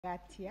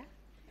Gatia,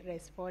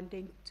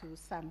 responding to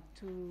some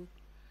two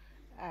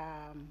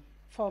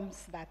forms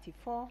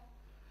 34,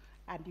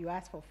 and you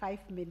ask for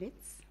 5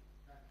 minutes.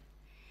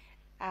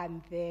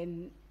 And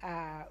then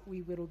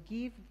we will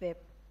give the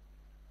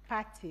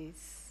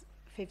parties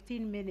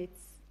 15 minutes,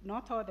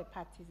 not all the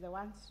parties, the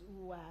ones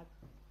who are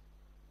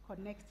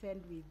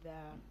connected with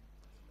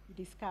the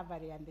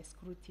discovery and the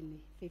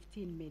scrutiny,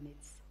 15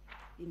 minutes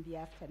in the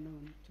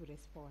afternoon to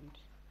respond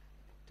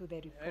to the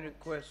report. I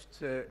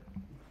request,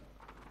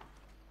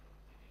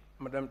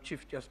 Madam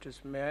Chief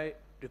Justice, may I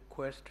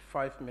request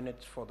 5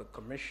 minutes for the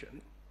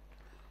Commission,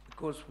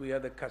 because we are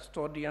the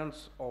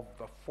custodians of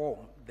the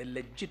form, the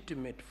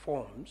legitimate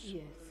forms.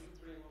 Yes.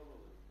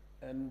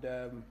 And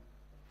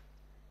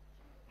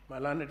my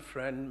learned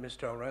friend,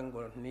 Mr.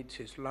 Orengo, needs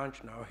his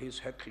lunch now. He's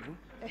heckling.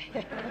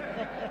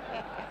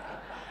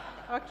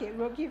 Okay,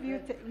 we'll give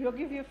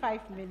you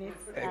 5 minutes.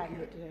 Thank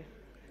and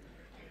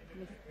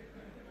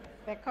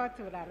the court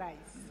will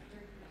arise.